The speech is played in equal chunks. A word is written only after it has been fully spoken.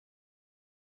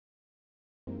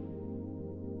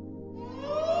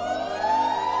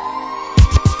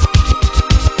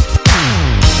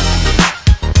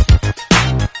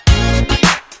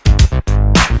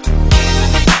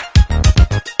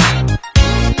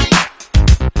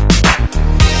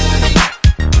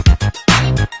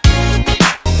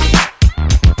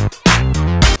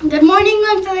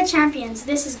champions.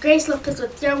 This is Grace Lopez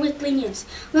with your weekly news.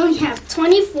 We only have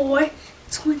 24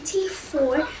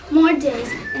 more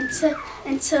days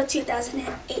until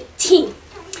 2018.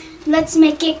 Let's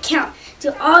make it count.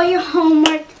 Do all your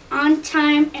homework on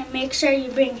time and make sure you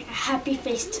bring a happy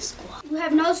face to school. We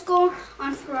have no school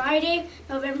on Friday,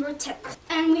 November 10th.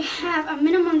 And we have a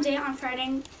minimum day on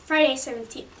Friday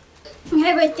 17th. We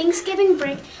have a Thanksgiving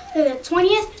break through the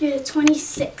 20th through the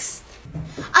 26th.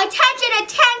 Attention,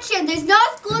 attention! There's no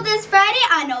school this Friday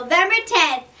on November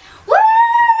 10th.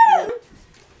 Woo!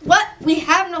 What? We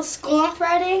have no school on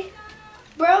Friday?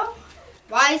 Bro?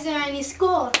 Why is there any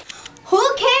school?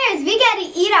 Who cares? We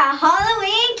gotta eat our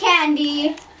Halloween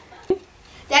candy.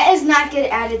 That is not good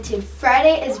attitude.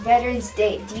 Friday is Veterans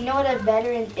Day. Do you know what a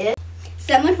veteran is?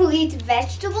 Someone who eats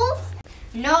vegetables?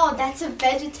 No, that's a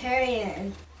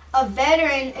vegetarian. A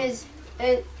veteran is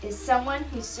someone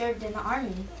who served in the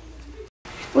army.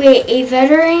 Wait, a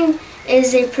veteran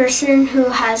is a person who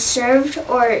has served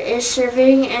or is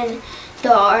serving in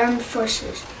the armed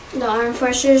forces. The armed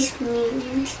forces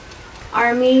means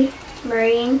Army,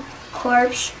 Marine,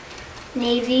 Corps,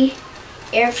 Navy,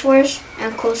 Air Force,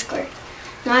 and Coast Guard.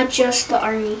 Not just the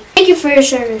Army. Thank you for your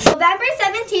service. November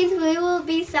 17th, we will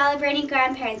be celebrating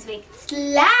Grandparents' Week /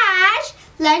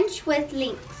 lunch with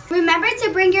Lynx. Remember to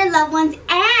bring your loved ones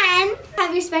and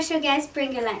have your special guests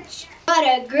bring your lunch. What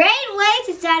a great way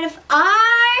to start off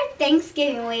our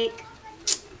Thanksgiving week.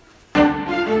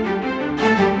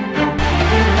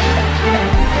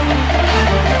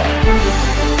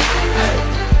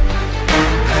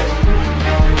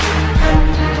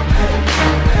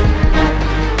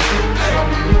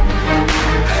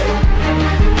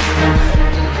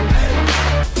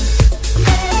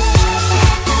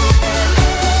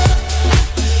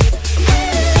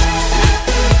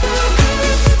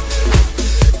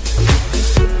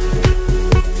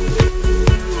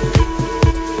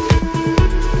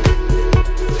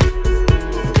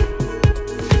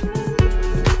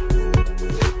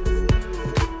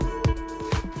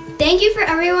 Thank you for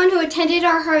everyone who attended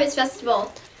our Harvest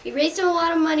Festival. We raised a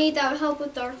lot of money that would help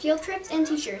with our field trips and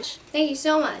t-shirts. Thank you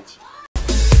so much.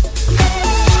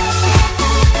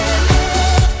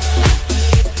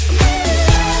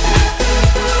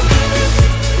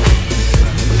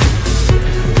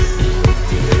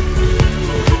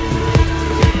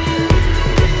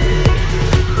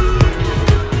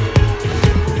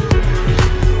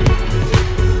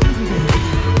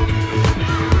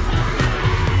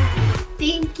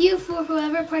 Thank you for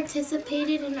whoever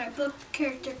participated in our book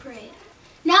character parade.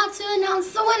 Now to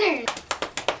announce the winners.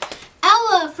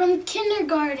 Ella from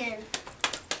kindergarten,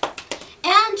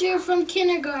 Andrew from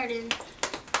kindergarten,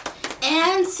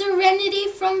 and Serenity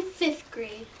from 5th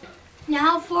grade.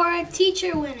 Now for a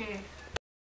teacher winner.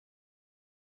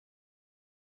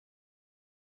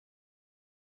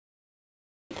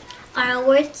 Our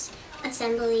awards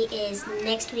assembly is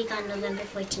next week on November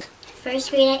 14th.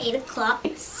 First grade at 8 o'clock,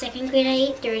 second grade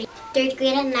at 8:30, third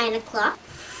grade at 9 o'clock,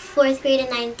 fourth grade at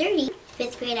 9:30,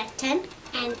 fifth grade at 10,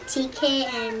 and TK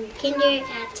and kinder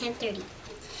at 10:30.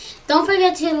 Don't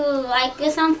forget to like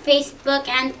us on Facebook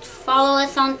and follow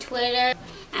us on Twitter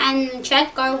and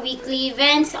check our weekly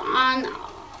events on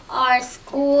our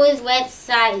school's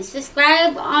website.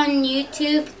 Subscribe on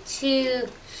YouTube to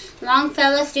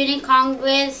Longfellow Student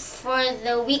Congress for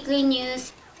the weekly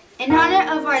news. In honor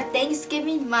of our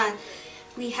Thanksgiving month,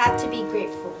 we have to be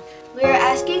grateful. We are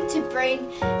asking to bring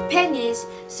pennies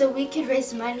so we can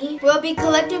raise money. We'll be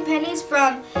collecting pennies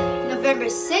from November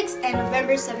 6th and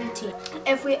November 17th.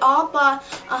 If we all bought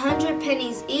 100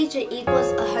 pennies each, it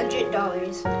equals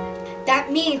 $100.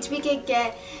 That means we could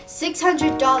get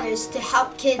 $600 to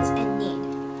help kids in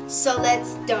need. So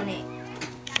let's donate.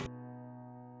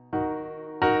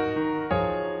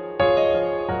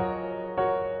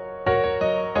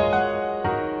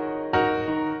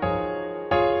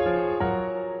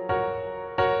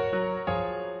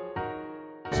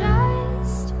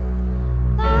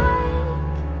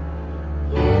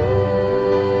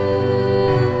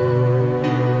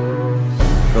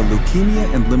 The Leukemia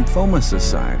and Lymphoma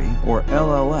Society, or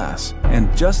LLS, and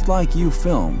Just Like You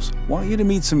Films want you to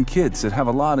meet some kids that have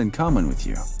a lot in common with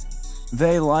you.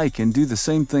 They like and do the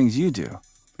same things you do.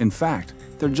 In fact,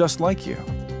 they're just like you.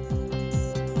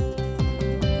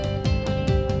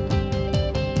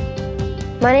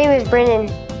 My name is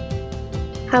Brennan.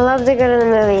 I love to go to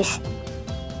the movies.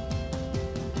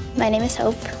 My name is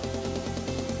Hope.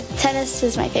 Tennis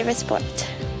is my favorite sport.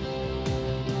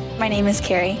 My name is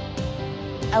Carrie.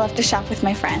 I love to shop with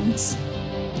my friends.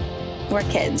 We're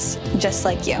kids, just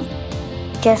like you.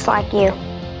 Just like you.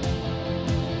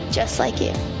 Just like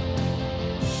you.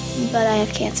 But I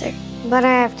have cancer. But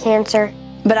I have cancer.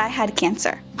 But I had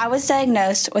cancer. I was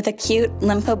diagnosed with acute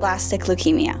lymphoblastic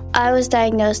leukemia. I was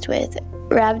diagnosed with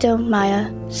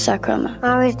rhabdomyosarcoma.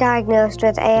 I was diagnosed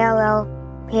with ALL,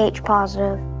 Ph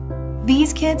positive.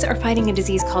 These kids are fighting a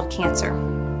disease called cancer.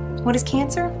 What is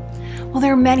cancer? Well,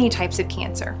 there are many types of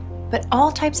cancer, but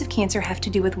all types of cancer have to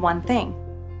do with one thing: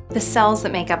 the cells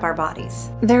that make up our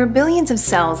bodies. There are billions of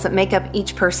cells that make up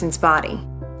each person's body.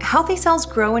 Healthy cells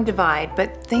grow and divide,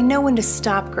 but they know when to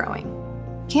stop growing.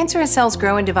 Cancerous cells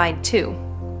grow and divide too,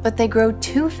 but they grow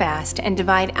too fast and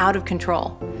divide out of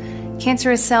control.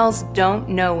 Cancerous cells don't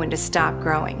know when to stop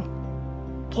growing.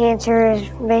 Cancer is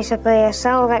basically a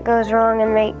cell that goes wrong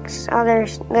and makes other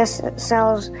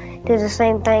cells do the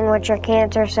same thing, which are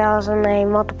cancer cells, and they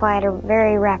multiply at a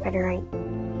very rapid rate.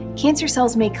 Cancer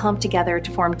cells may clump together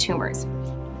to form tumors.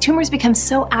 Tumors become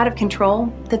so out of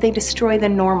control that they destroy the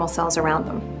normal cells around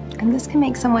them, and this can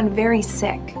make someone very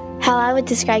sick. How I would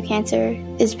describe cancer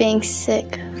is being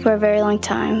sick for a very long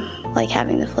time, like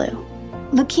having the flu.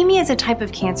 Leukemia is a type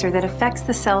of cancer that affects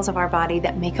the cells of our body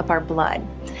that make up our blood.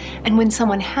 And when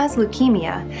someone has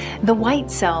leukemia, the white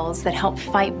cells that help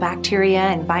fight bacteria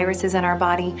and viruses in our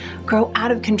body grow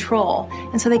out of control,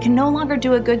 and so they can no longer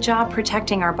do a good job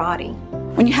protecting our body.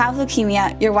 When you have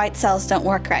leukemia, your white cells don't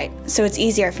work right, so it's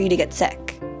easier for you to get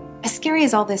sick. As scary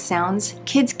as all this sounds,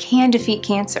 kids can defeat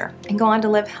cancer and go on to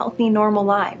live healthy, normal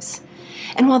lives.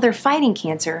 And while they're fighting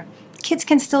cancer, kids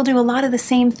can still do a lot of the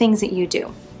same things that you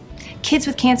do. Kids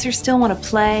with cancer still want to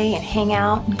play and hang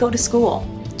out and go to school,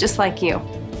 just like you.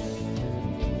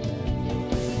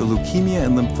 The Leukemia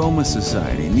and Lymphoma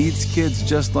Society needs kids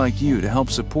just like you to help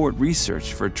support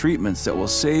research for treatments that will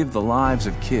save the lives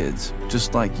of kids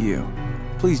just like you.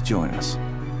 Please join us.